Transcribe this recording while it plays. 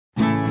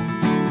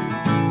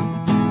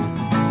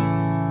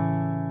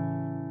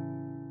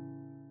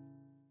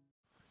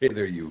Hey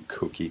there, you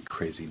kooky,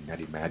 crazy,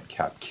 nutty,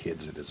 madcap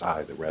kids. It is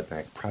I, the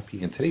Redneck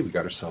Preppy, and today we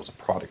got ourselves a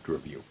product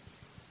review.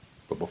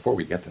 But before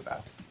we get to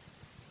that,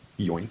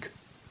 yoink.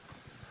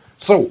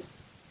 So,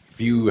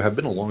 if you have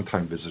been a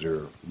long-time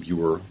visitor,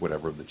 viewer,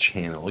 whatever of the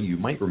channel, you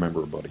might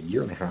remember about a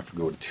year and a half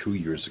ago to 2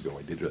 years ago,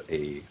 I did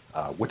a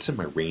What's in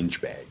My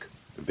Range Bag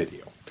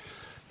video.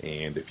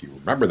 And if you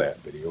remember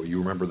that video, you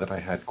remember that I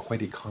had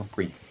quite a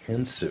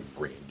comprehensive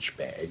range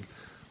bag.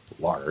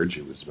 Large.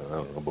 It was, I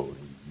don't know, about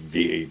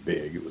V8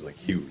 big. It was like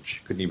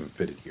huge. Couldn't even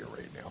fit it here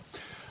right now.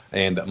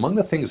 And among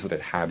the things that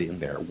it had in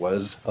there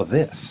was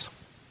this.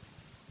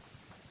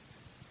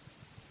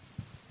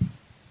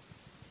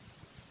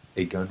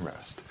 A gun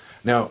rest.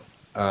 Now,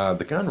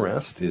 the gun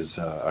rest is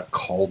a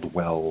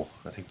Caldwell,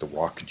 I think the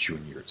Rock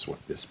Junior is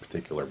what this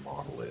particular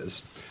model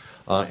is.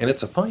 And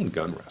it's a fine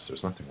gun rest.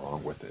 There's nothing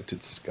wrong with it.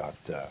 It's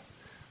got a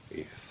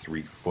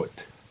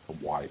 3-foot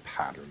Y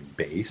pattern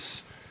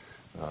base.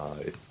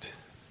 It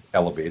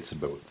elevates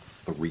about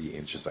 3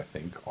 inches, I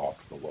think,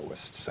 off the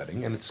lowest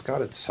setting, and it's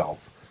got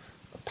itself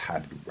a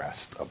padded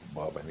rest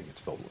above. I think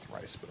it's filled with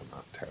rice, but I'm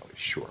not entirely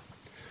sure.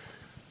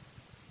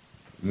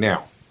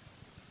 Now,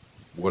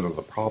 what are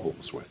the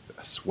problems with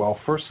this? Well,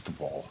 first of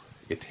all,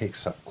 it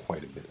takes up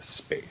quite a bit of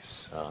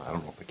space. I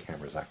don't know if the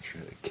camera is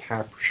actually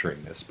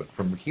capturing this, but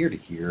from here to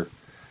here,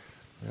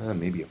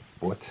 maybe a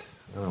foot.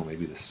 I don't know,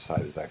 maybe this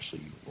side is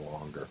actually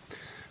longer.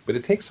 But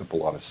it takes up a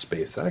lot of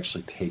space. It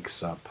actually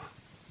takes up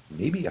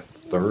maybe a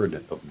third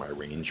of my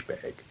range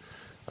bag.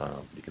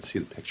 You can see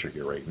the picture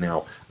here right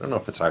now. I don't know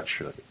if it's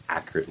actually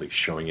accurately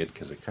showing it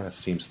because it kind of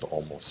seems to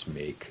almost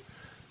make,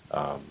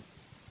 the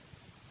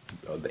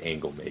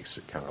angle makes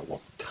it kind of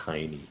look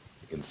tiny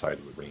inside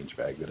of the range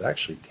bag, but it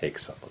actually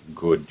takes up a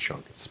good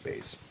chunk of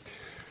space.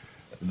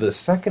 The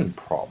second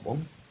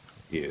problem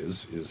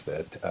is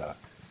that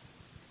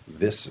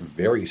this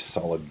very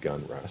solid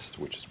gun rest,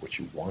 which is what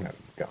you want out of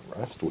a gun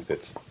rest, with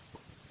its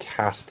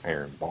cast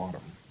iron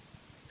bottom,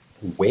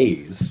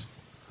 weighs,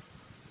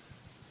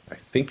 I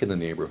think, in the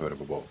neighborhood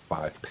of about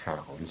 5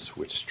 pounds,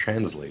 which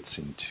translates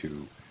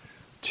into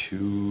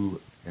 2¼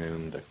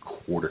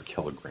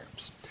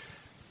 kilograms.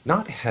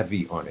 Not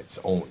heavy on its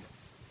own,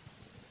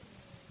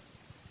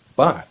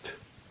 but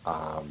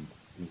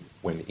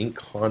when in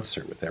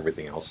concert with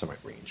everything else in my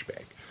range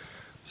bag,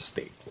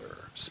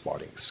 stapler,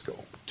 spotting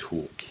scope,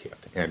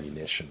 toolkit,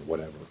 ammunition,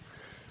 whatever,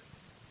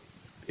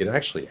 it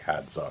actually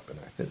adds up, and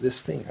I think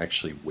this thing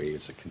actually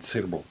weighs a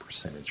considerable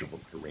percentage of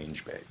what my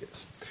range bag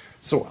is.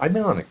 So I've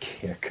been on a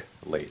kick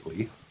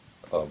lately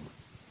of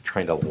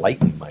trying to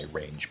lighten my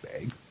range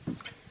bag,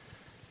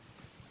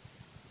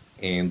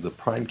 and the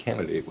prime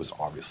candidate was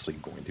obviously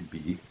going to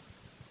be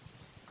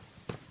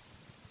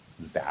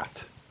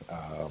that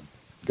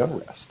gun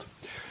rest.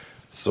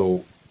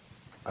 So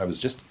I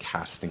was just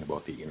casting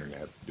about the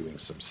internet, doing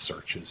some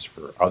searches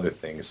for other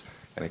things,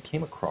 and I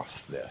came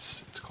across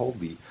this. It's called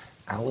the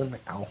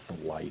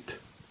Alpha-Lite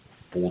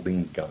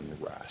folding gun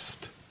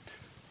rest,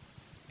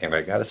 and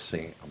I gotta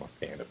say I'm a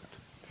fan of it.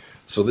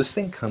 So this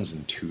thing comes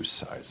in 2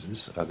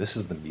 sizes. This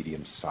is the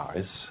medium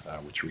size,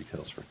 which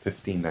retails for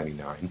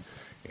 $15.99,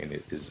 and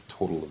it is a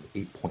total of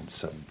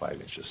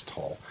 8.75 inches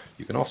tall.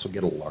 You can also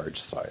get a large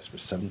size for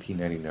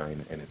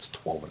 $17.99, and it's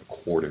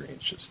 12¼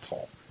 inches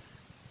tall.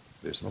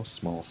 There's no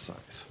small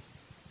size.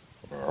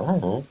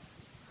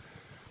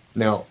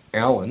 Now,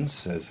 Allen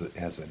says it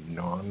has a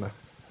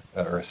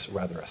a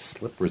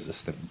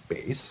slip-resistant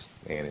base,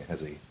 and it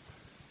has a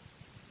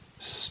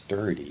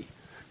sturdy,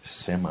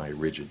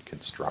 semi-rigid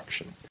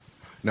construction.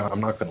 Now,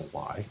 I'm not going to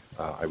lie,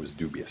 I was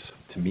dubious.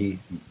 To me,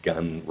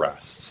 gun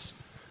rests,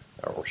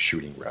 or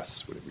shooting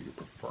rests, whatever you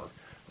prefer,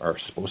 are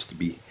supposed to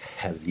be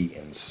heavy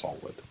and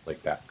solid,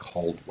 like that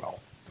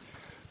Caldwell.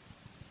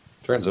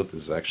 Turns out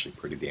this is actually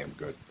pretty damn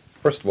good.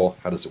 First of all,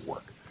 how does it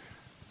work?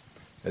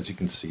 As you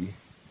can see,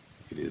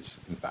 it is,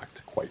 in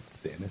fact, quite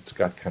thin. It's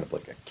got kind of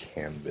like a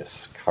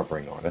canvas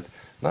covering on it.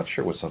 Not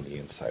sure what's on the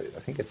inside.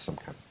 I think it's some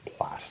kind of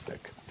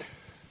plastic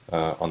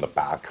on the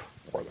back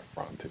or the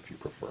front, if you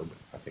prefer, but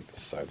I think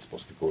this side's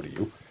supposed to go to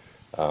you.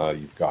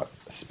 You've got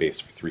a space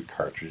for 3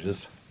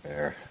 cartridges,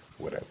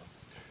 whatever.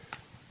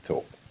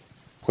 So,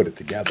 put it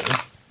together.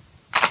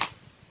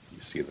 You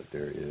see that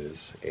there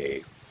is a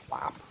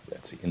flap.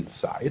 That's the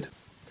inside.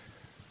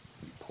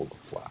 You pull the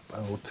flap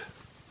out,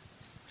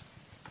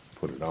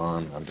 put it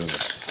on. I'm doing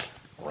this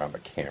around the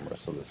camera,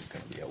 so this is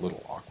going to be a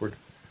little awkward.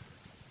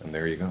 And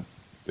there you go.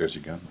 There's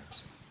your gun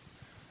rest.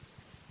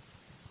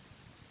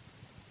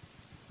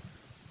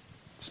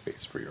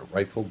 Space for your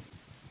rifle,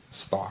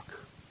 stock,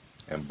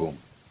 and boom.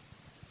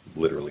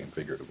 Literally and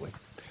figuratively.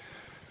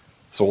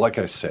 So like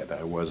I said,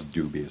 I was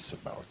dubious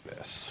about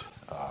this.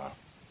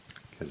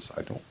 Because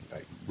I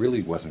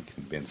really wasn't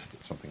convinced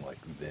that something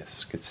like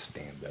this could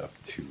stand up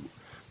to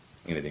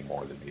anything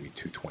more than maybe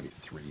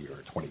 223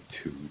 or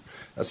 22,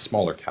 a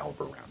smaller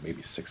caliber round,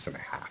 maybe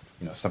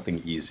 6.5,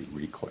 something easy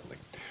recoiling.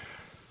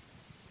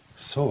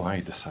 So I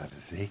decided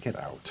to take it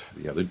out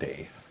the other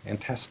day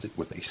and test it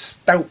with a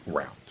stout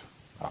round.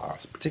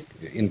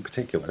 In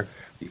particular,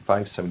 the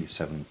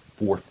 5.77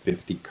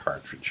 450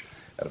 cartridge.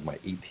 out of my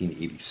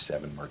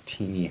 1887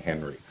 Martini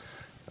Henry.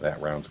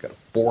 That round's got a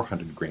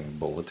 400 grain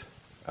bullet,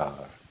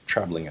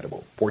 traveling at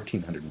about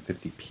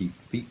 1,450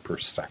 feet per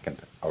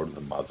second out of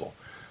the muzzle.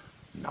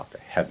 Not the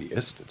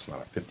heaviest, it's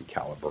not a 50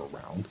 caliber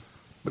round,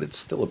 but it's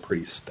still a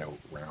pretty stout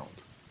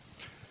round.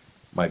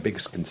 My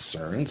biggest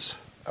concerns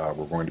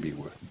were going to be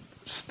with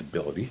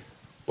stability,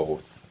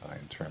 both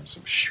in terms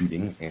of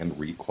shooting and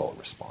recoil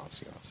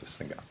response. Is this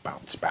thing going to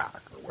bounce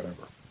back or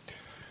whatever?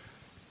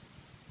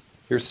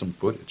 Here's some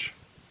footage.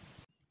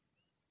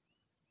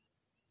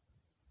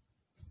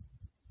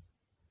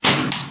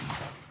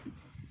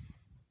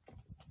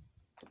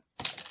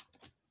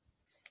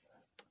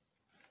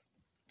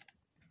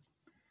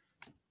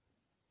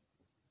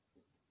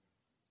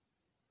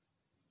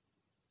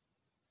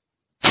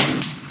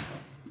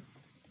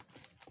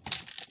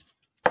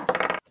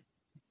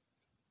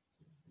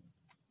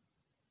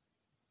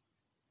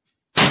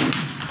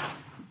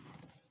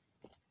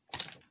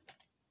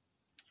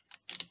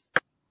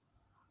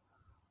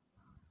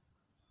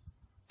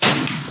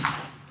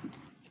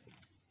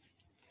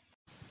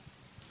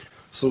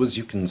 So as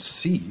you can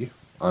see,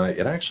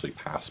 it actually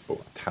passed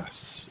both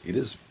tests. It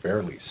is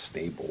fairly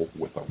stable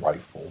with a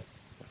rifle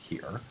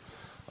here,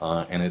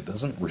 and it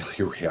doesn't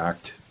really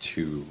react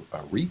to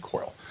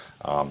recoil.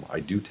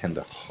 I do tend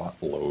to hot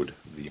load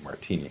the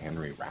Martini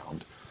Henry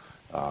round,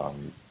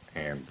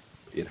 and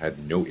it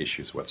had no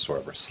issues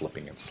whatsoever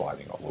slipping and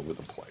sliding all over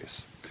the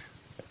place.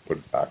 Put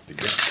it back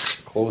together,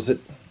 close it,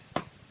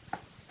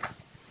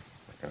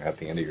 and at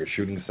the end of your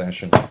shooting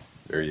session,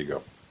 there you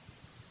go.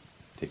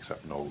 Takes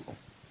up no room.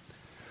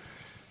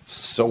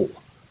 So,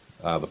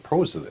 the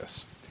pros of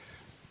this,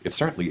 it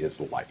certainly is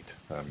light.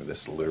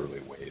 This literally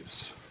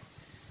weighs,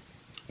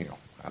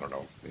 I don't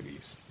know, maybe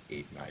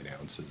 8-9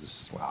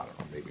 ounces. Well, I don't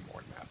know, maybe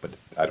more than that, but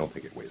I don't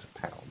think it weighs a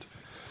pound.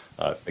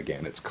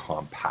 Again, it's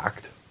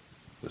compact.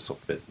 This will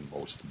fit in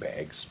most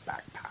bags,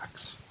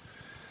 backpacks,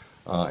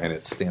 and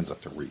it stands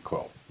up to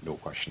recoil. No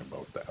question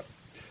about that.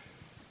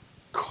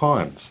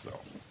 Cons, though,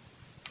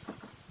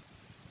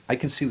 I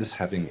can see this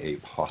having a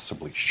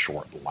possibly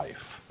short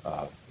life.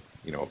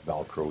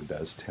 Velcro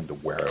does tend to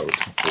wear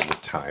out over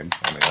time.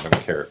 I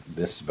don't care if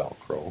this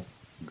Velcro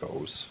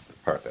goes, the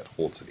part that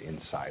holds it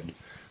inside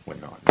when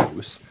not in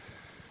use.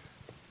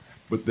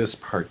 But this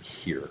part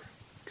here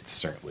could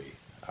certainly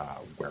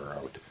wear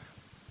out.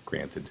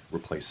 Granted,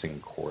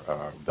 replacing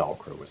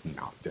Velcro is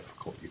not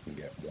difficult. You can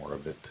get more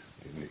of it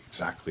in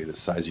exactly the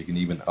size. You can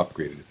even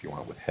upgrade it if you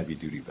want with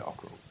heavy-duty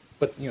Velcro.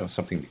 But,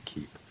 something to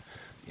keep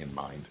in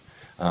mind.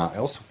 I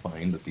also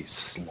find that the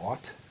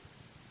slot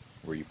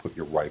where you put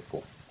your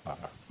rifle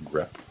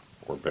grip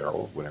or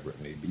barrel, whatever it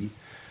may be,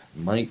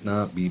 might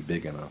not be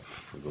big enough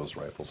for those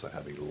rifles that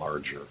have a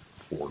larger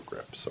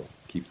foregrip, so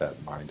keep that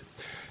in mind.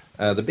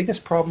 The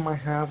biggest problem I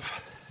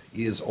have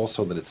is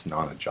also that it's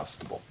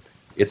non-adjustable.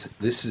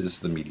 This is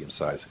the medium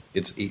size.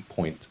 It's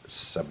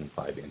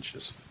 8.75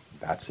 inches.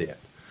 That's it.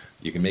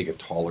 You can make it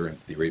taller in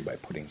theory by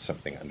putting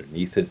something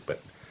underneath it,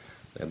 but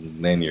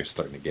then you're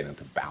starting to get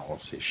into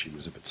balance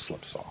issues if it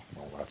slips off and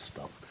all that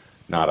stuff.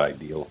 Not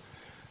ideal.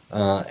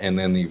 And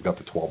then you've got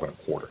the 12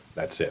 1/4.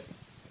 That's it.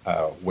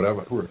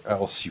 Whatever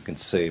else you can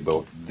say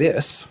about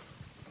this,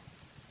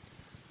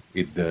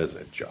 it does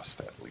adjust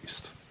at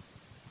least.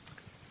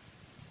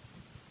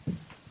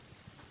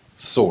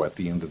 So at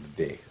the end of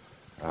the day,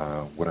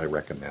 would I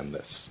recommend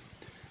this?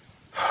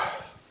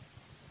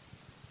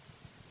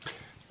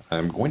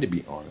 I'm going to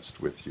be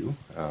honest with you.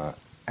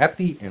 At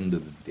the end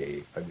of the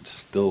day, I would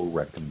still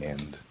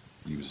recommend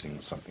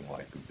using something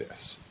like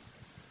this.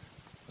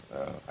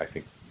 I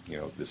think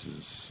this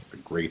is a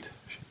great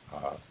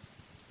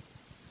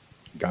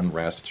gun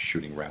rest,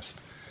 shooting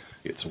rest.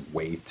 Its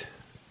weight,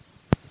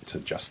 its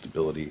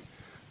adjustability,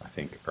 I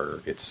think,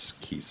 are its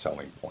key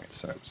selling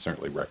points. And I would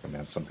certainly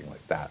recommend something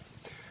like that.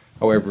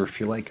 However, if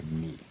you're like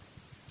me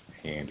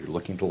and you're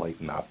looking to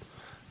lighten up,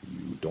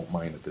 you don't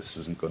mind that this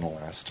isn't going to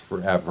last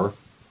forever,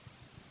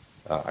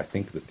 I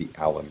think that the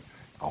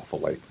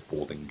Alpha-Lite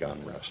folding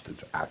gun rest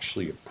is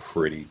actually a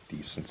pretty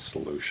decent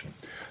solution.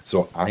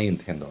 So I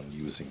intend on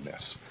using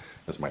this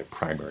as my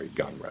primary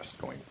gun rest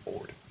going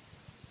forward.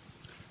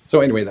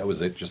 So anyway, that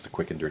was it. Just a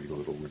quick and dirty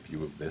little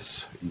review of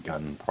this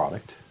gun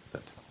product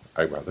that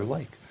I rather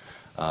like.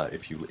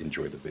 If you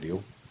enjoyed the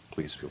video,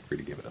 please feel free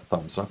to give it a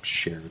thumbs up,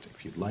 share it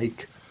if you'd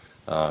like,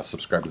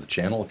 subscribe to the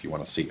channel if you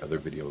want to see other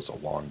videos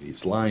along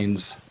these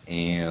lines,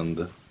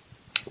 and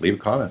leave a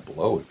comment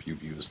below if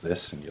you've used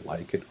this and you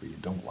like it or you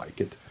don't like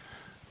it,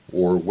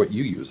 or what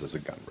you use as a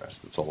gun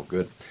rest. It's all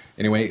good.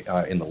 Anyway,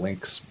 in the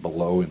links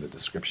below in the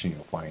description,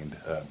 you'll find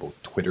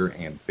both Twitter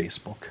and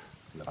Facebook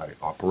that I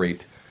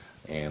operate,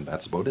 and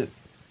that's about it.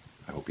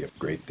 I hope you have a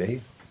great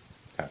day.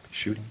 Happy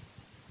shooting.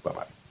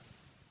 Bye-bye.